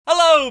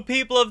Hello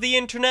people of the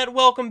internet,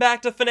 welcome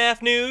back to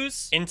FNaF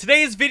News. In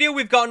today's video,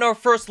 we've gotten our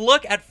first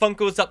look at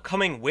Funko's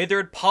upcoming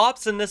Withered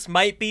Pops, and this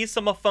might be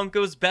some of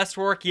Funko's best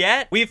work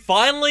yet. We've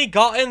finally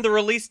gotten the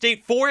release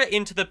date for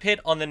Into the Pit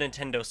on the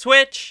Nintendo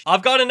Switch.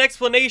 I've got an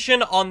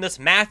explanation on this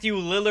Matthew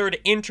Lillard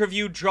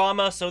interview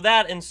drama, so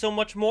that and so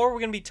much more we're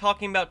going to be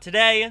talking about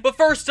today. But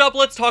first up,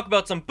 let's talk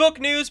about some book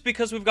news,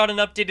 because we've got an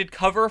updated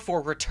cover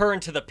for Return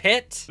to the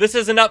Pit. This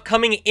is an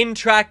upcoming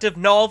interactive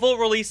novel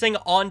releasing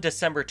on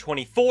December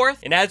 24th,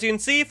 and as you can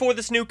see, for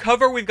this new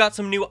cover, we've got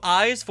some new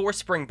eyes for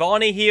Spring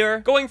Bonnie here,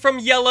 going from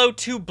yellow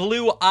to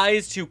blue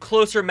eyes to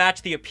closer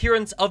match the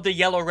appearance of the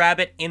yellow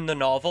rabbit in the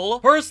novel.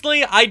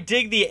 Personally, I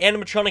dig the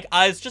animatronic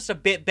eyes just a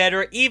bit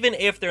better, even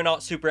if they're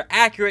not super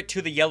accurate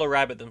to the yellow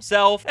rabbit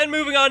themselves. And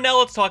moving on now,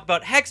 let's talk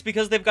about Hex,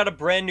 because they've got a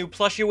brand new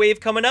plushie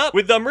wave coming up,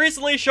 with them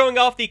recently showing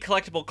off the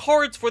collectible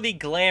cards for the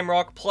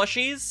Glamrock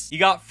plushies. You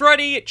got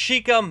Freddy,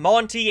 Chica,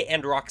 Monty,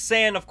 and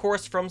Roxanne, of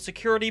course, from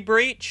Security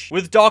Breach,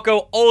 with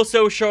Dawko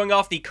also showing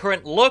off the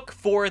current look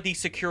for the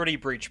Security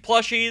Breach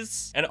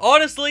plushies. And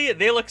honestly,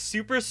 they look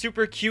super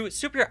cute,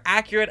 super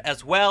accurate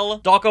as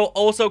well. Dawko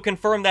also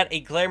confirmed that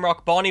a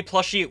Glamrock Bonnie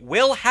plushie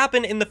will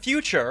happen in the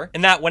future,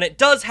 and that when it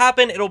does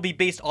happen, it'll be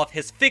based off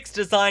his fixed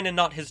design and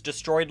not his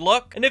destroyed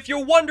look. And if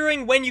you're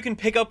wondering when you can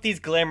pick up these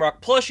Glamrock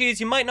plushies,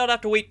 you might not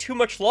have to wait too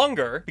much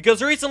longer,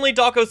 because recently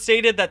Dawko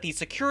stated that the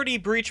Security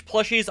Breach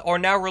plushies are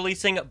now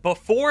releasing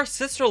before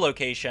Sister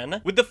Location,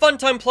 with the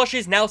Funtime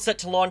plushies now set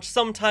to launch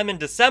sometime in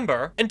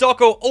December. And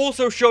Dawko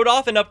also showed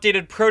off an updated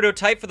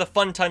prototype for the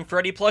Funtime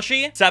Freddy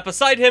plushie. Sat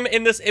beside him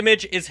in this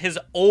image is his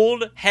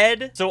old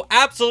head, so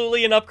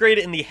absolutely an upgrade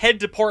in the head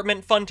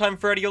department. Funtime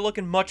Freddy, you're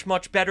looking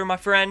much better, my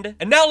friend.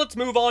 And now let's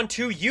move on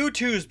to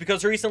Youtooz,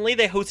 because recently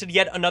they hosted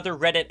yet another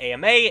Reddit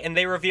AMA, and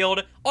they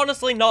revealed,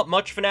 honestly, not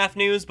much FNaF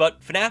news,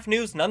 but FNaF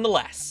news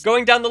nonetheless.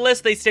 Going down the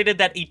list, they stated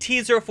that a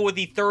teaser for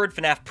the third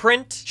FNaF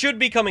print should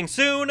be coming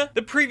soon.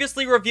 The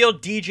previously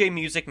revealed DJ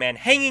Music Man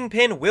hanging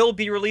pin will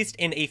be released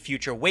in a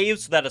future wave,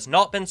 so that has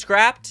not been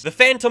scrapped. The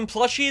Phantom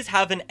plushies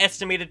have an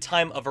estimated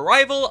time of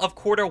arrival of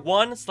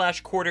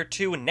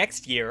Q1/Q2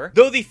 next year,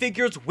 though the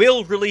figures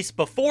will release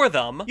before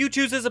them.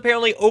 Youtooz is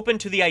apparently open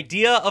to the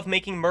idea of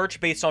making merch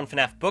based on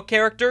FNaF book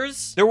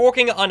characters. They're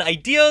working on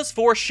ideas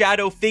for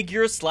shadow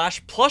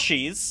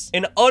figures/plushies.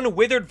 An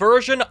unwithered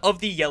version of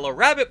the Yellow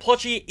Rabbit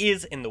plushie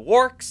is in the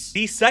works.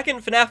 The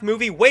second FNaF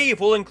movie wave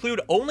will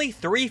include only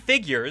 3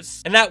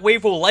 figures, and that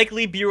wave will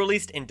likely be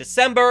released in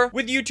December,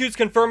 with Youtooz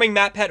confirming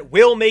MatPat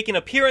will make an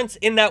appearance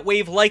in that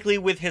wave, likely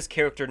with his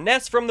character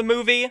Ness from the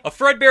movie. A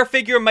Fredbear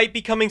figure might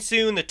be coming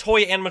soon, the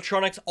toy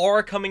animatronics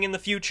are coming in the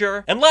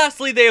future, and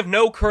lastly, they have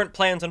no current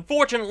plans,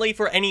 unfortunately,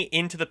 for any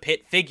Into the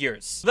Pit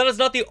figures. So that is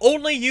not the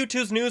only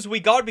Youtooz news we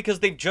got, because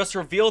they've just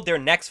revealed their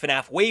next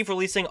FNaF wave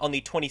releasing on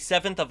the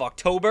 27th of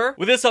October,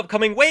 with this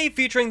upcoming wave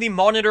featuring the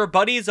Monitor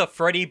buddies of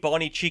Freddy,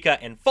 Bonnie, Chica,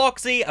 and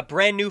Foxy, a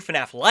brand new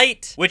FNaF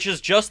Lite, which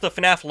is just the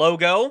FNaF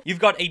logo. You've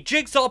got a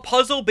jigsaw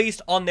puzzle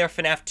based on their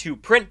FNaF 2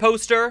 print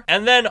poster,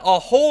 and then a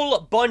whole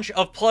bunch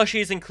of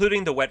plushies,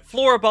 including the Wet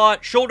Floor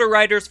Bot, Shoulder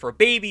Riders for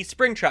Baby,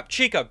 Springtrapped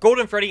Chica,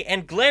 Golden Freddy,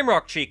 and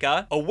Glamrock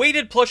Chica, a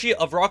weighted plushie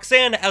of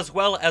Roxanne, as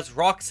well as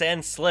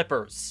Roxanne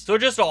slippers. So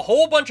just a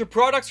whole bunch of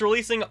products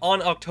releasing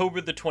on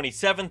October the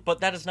 27th, but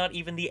that is not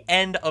even the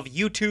end of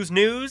Youtooz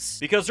news,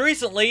 because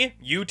recently,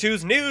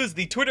 Youtooz News,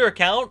 the Twitter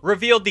account,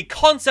 revealed the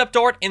concept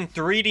art in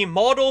 3D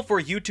model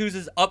for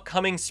Youtooz'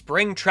 upcoming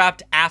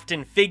Springtrapped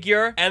Afton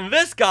figure, and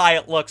this guy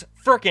looks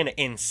freaking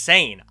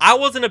insane. I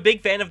wasn't a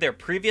big fan of their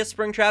previous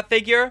Springtrap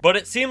figure, but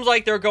it seems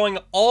like they're going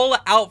all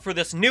out for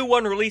this new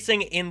one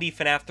releasing in the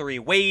FNaF 3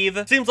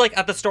 wave. Seems like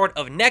at the start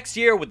of next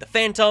year with the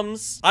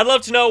Phantoms. I'd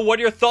love to know what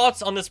are your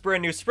thoughts on this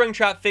brand new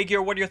Springtrap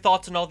figure. What are your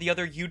thoughts on all the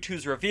other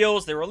Youtooz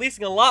reveals? They're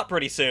releasing a lot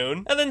pretty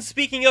soon. And then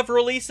speaking of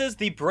releases,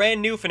 the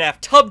brand new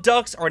FNaF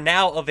Tubbz are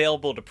now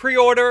available to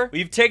pre-order.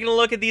 We've taken a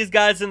look at these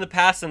guys in the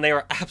past, and they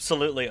are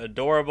absolutely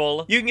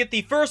adorable. You can get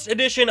the first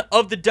edition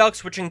of the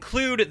ducks, which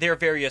include their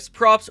various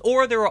props,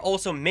 or there are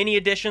also mini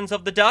editions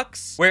of the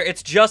ducks, where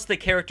it's just the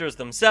characters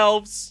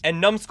themselves. And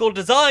Numbskull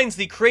Designs,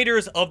 the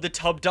creators of the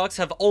Tubbz,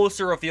 have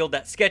also revealed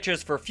that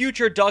sketches for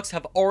future ducks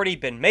have already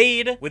been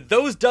made, with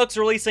those ducks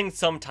releasing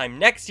sometime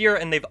next year,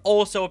 and they've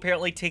also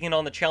apparently taken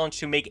on the challenge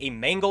to make a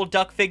mangled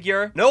duck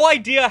figure. No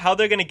idea how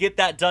they're gonna get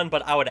that done,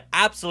 but I would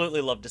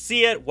absolutely love to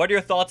see it. What are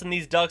your thoughts on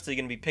these ducks? Are you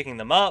gonna be picking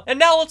them up? And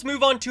now let's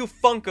move on to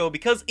Funko,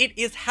 because it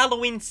is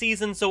Halloween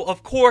season, so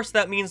of course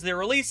that means they're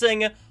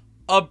releasing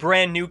a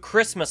brand new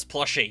Christmas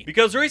plushie,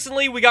 because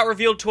recently we got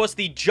revealed to us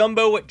the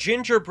Jumbo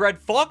Gingerbread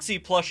Foxy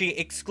plushie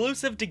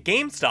exclusive to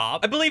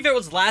GameStop. I believe it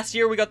was last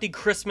year we got the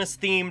Christmas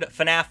themed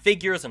FNaF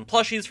figures and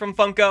plushies from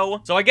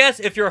Funko, so I guess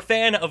if you're a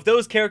fan of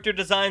those character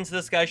designs,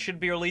 this guy should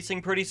be releasing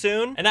pretty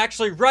soon. And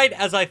actually, right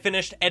as I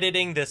finished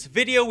editing this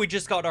video, we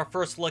just got our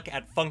first look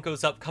at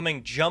Funko's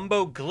upcoming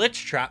Jumbo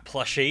Glitch Trap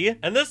plushie,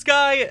 and this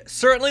guy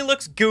certainly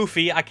looks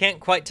goofy. I can't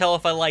quite tell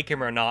if I like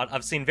him or not.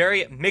 I've seen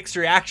very mixed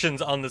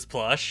reactions on this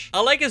plush.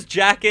 I like his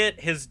jacket,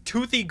 his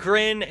toothy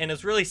grin, and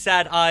his really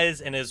sad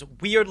eyes, and his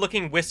weird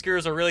looking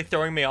whiskers are really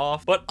throwing me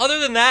off. But other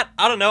than that,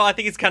 I don't know, I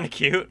think he's kind of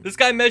cute. This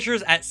guy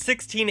measures at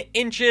 16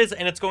 inches,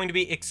 and it's going to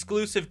be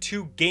exclusive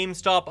to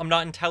GameStop. I'm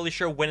not entirely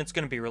sure when it's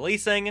going to be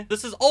releasing.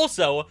 This is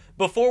also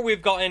before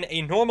we've gotten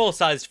a normal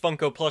sized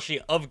Funko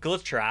plushie of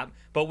Glitchtrap,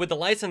 but with the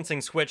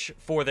licensing switch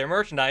for their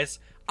merchandise,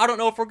 I don't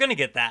know if we're gonna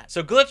get that.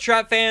 So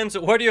Glitchtrap fans,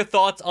 what are your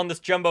thoughts on this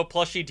jumbo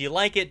plushie? Do you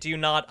like it? Do you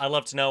not? I'd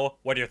love to know.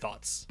 What are your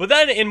thoughts? But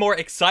then in more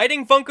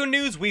exciting Funko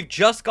news, we've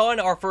just gotten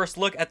our first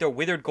look at their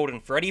Withered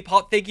Golden Freddy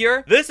pop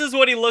figure. This is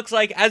what he looks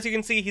like. As you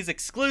can see, he's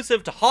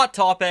exclusive to Hot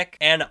Topic,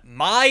 and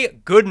my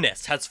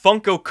goodness, has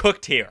Funko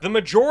cooked here. The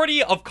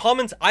majority of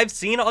comments I've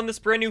seen on this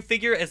brand new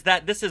figure is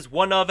that this is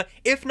one of,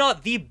 if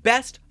not the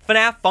best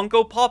FNaF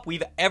Funko Pop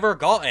we've ever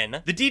gotten.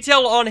 The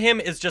detail on him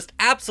is just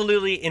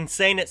absolutely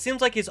insane. It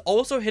seems like he's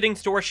also hitting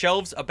store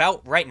shelves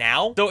about right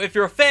now. So if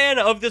you're a fan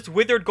of this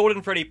Withered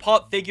Golden Freddy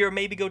Pop figure,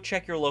 maybe go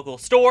check your local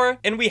store.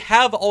 And we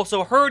have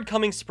also heard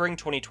coming spring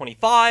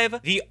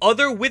 2025, the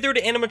other Withered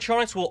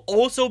animatronics will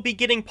also be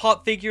getting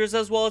pop figures,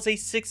 as well as a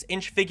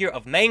 6-inch figure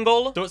of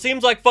Mangle. So it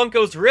seems like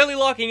Funko's really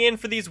locking in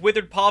for these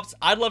Withered Pops.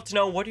 I'd love to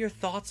know, what are your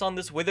thoughts on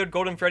this Withered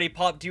Golden Freddy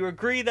Pop? Do you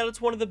agree that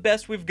it's one of the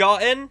best we've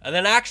gotten? And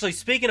then actually,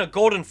 speaking of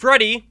Golden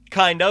Freddy,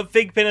 kind of,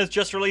 FigPin has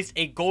just released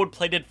a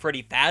gold-plated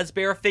Freddy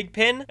Fazbear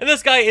FigPin, and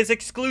this guy is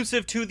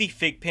exclusive to the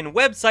FigPin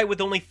website with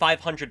only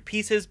 500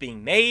 pieces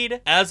being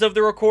made. As of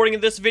the recording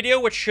of this video,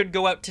 which should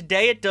go out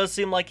today, it does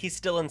seem like he's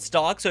still in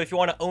stock, so if you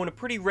want to own a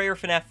pretty rare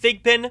FNaF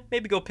FigPin,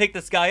 maybe go pick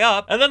this guy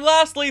up. And then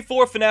lastly,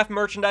 for FNaF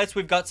merchandise,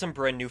 we've got some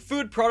brand new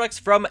food products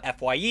from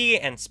FYE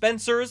and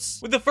Spencer's,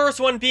 with the first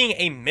one being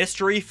a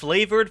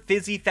mystery-flavored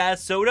Fizzy Faz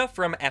soda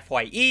from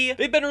FYE.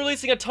 They've been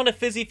releasing a ton of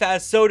Fizzy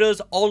Faz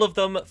sodas, all of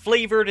them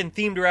flavored and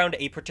themed around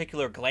a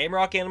particular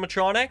Glamrock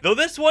animatronic, though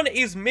this one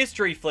is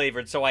mystery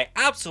flavored, so I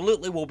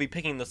absolutely will be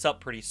picking this up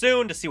pretty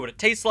soon to see what it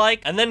tastes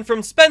like. And then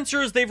from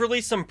Spencer's, they've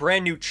released some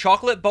brand new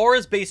chocolate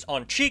bars based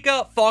on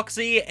Chica,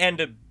 Foxy,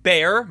 and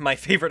Bear, my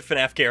favorite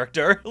FNaF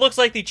character. It looks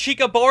like the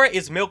Chica bar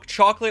is milk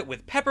chocolate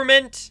with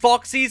peppermint,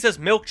 Foxy's is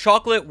milk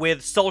chocolate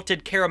with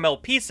salted caramel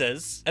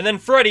pieces, and then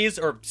Freddy's,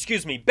 or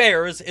excuse me,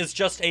 Bear's, is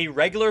just a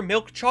regular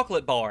milk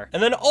chocolate bar.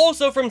 And then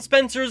also from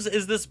Spencer's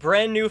is this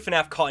brand new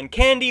FNaF cotton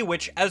candy,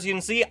 which as you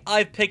can see,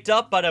 I've picked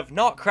up but have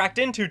not cracked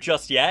into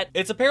just yet.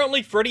 It's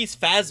apparently Freddy's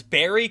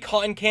Fazberry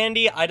cotton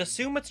candy. I'd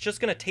assume it's just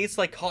gonna taste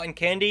like cotton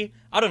candy.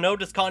 I don't know,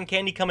 does cotton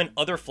candy come in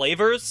other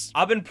flavors?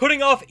 I've been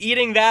putting off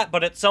eating that,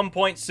 but at some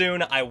point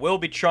soon, I will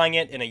be trying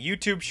it in a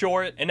YouTube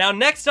short. And now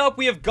next up,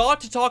 we have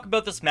got to talk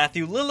about this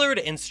Matthew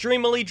Lillard and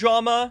Streamily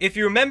drama. If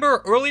you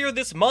remember, earlier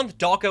this month,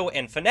 Dawko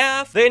and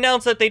FNaF, they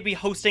announced that they'd be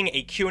hosting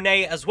a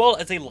Q&A as well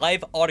as a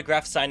live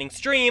autograph signing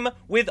stream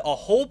with a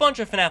whole bunch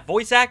of FNaF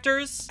voice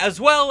actors, as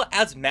well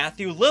as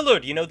Matthew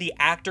Lillard, you know, the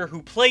actor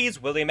who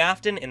plays William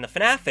Afton in the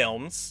FNaF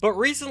films. But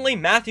recently,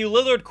 Matthew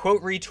Lillard,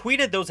 quote,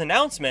 retweeted those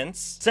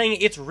announcements, saying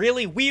it's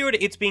really weird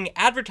it's being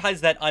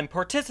advertised that I'm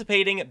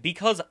participating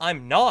because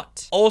I'm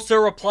not. Also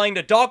replying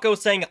to Dawko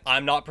saying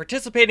I'm not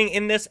participating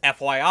in this,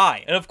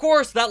 FYI. And of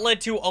course that led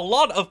to a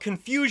lot of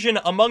confusion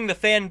among the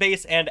fan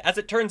base, and as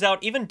it turns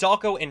out, even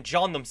Dawko and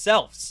John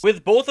themselves,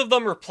 with both of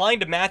them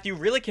replying to Matthew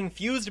really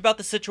confused about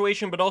the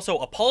situation but also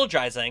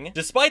apologizing,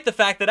 despite the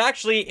fact that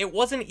actually it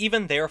wasn't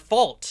even their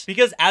fault.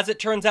 Because as it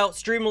turns out,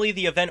 Streamily,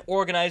 the event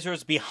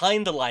organizers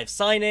behind the live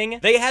signing,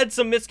 they had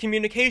some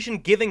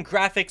miscommunication giving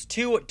graphics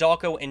to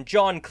Dawko and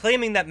John,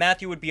 claiming that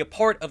Matthew would be a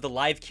part of the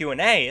live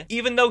Q&A,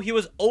 even though he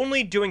was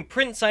only doing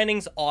print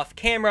signings off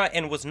camera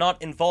and was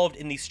not involved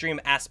in the stream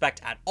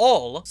aspect at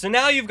all. So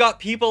now you've got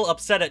people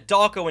upset at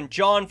Dawko and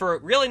John for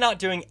really not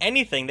doing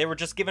anything, they were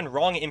just given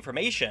wrong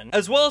information,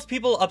 as well as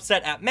people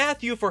upset at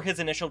Matthew for his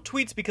initial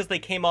tweets because they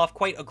came off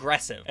quite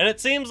aggressive. And it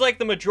seems like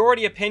the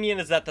majority opinion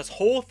is that this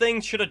whole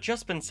thing should have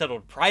just been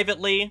settled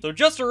privately. So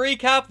just to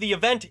recap, the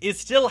event is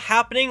still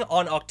happening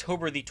on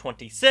October the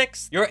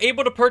 26th. You're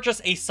able to purchase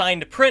a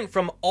signed print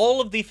from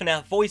all of the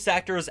FNaF voice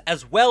actors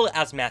as well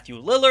as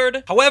Matthew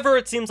Lillard. However,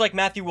 it seems like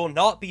Matthew will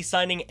not be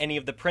signing any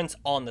of the prints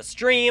on the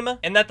stream,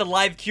 and that the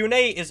live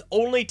Q&A is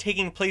only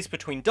taking place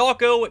between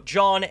Dawko,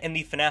 John, and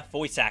the FNaF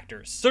voice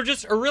actors. So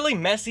just a really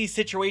messy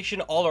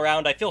situation all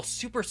around. I feel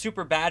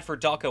super bad for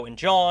Dawko and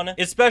John,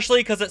 especially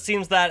because it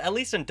seems that, at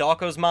least in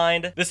Dawko's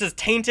mind, this has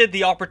tainted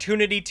the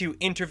opportunity to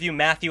interview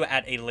Matthew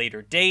at a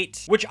later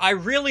date, which I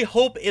really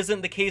hope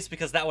isn't the case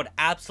because that would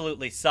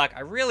absolutely suck.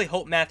 I really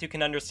hope Matthew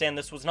can understand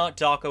this was not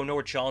Dawko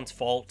nor John's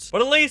fault.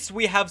 But at least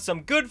we have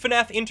some good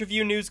FNaF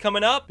interview news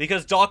coming up,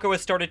 because Dawko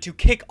has started to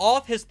kick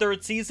off his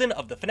 3rd season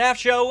of the FNaF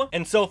show,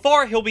 and so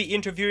far he'll be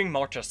interviewing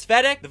Marcia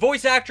Svetic, the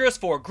voice actress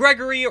for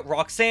Gregory,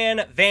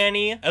 Roxanne,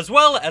 Vanny, as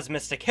well as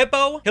Mystic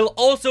Hippo. He'll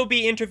also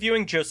be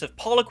interviewing Joseph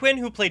Poliquin,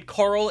 who played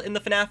Carl in the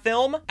FNaF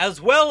film,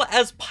 as well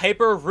as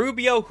Piper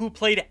Rubio, who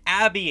played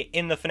Abby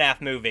in the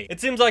FNaF movie. It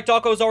seems like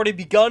Dawko's already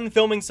begun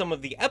filming some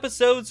of the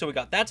episodes, so we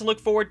got that to look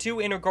forward to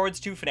in regards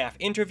to FNaF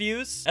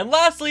interviews. And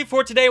lastly,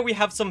 for today, we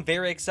have some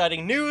very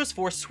exciting news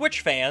for Switch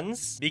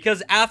fans,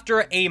 because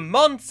after a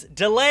month's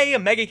delay,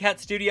 MegaCat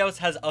Studios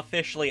has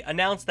officially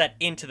announced that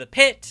Into the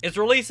Pit is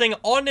releasing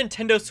on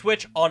Nintendo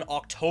Switch on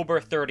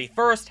October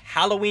 31st,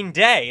 Halloween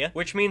Day,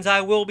 which means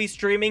I will be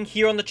streaming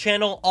here on the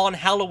channel on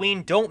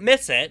Halloween, don't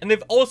miss it. And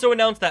they've also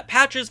announced that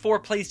patches for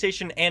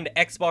PlayStation and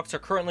Xbox are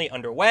currently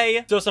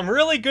underway, so some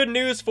really good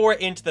news for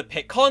Into the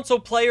Pit console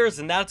players,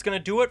 and that's gonna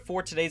do it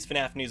for today's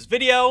FNAF news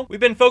video. We've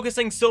been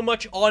focusing so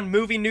much on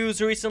movie news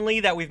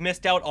recently that we've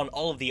missed out on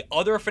all of the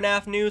other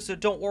FNAF news, so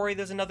don't worry,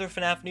 there's another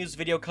FNAF news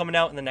video coming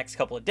out in the next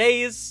couple of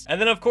days.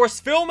 And then of course,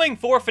 filming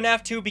for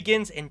FNAF 2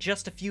 begins in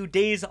just a few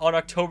days on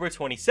October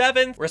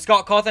 27th, where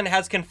Scott Cawthon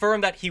has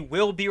confirmed that he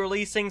will be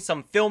releasing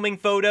some filming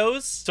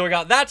photos, so we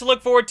got that to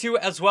look forward to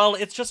as well.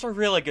 It's just a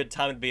really good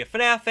time to be a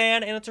FNAF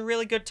fan, and it's a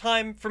really good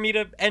time for me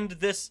to end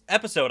this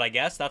episode, I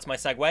guess. That's my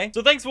segue.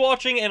 So thanks for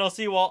watching, and I'll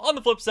see you all on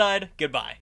the flip side. Goodbye.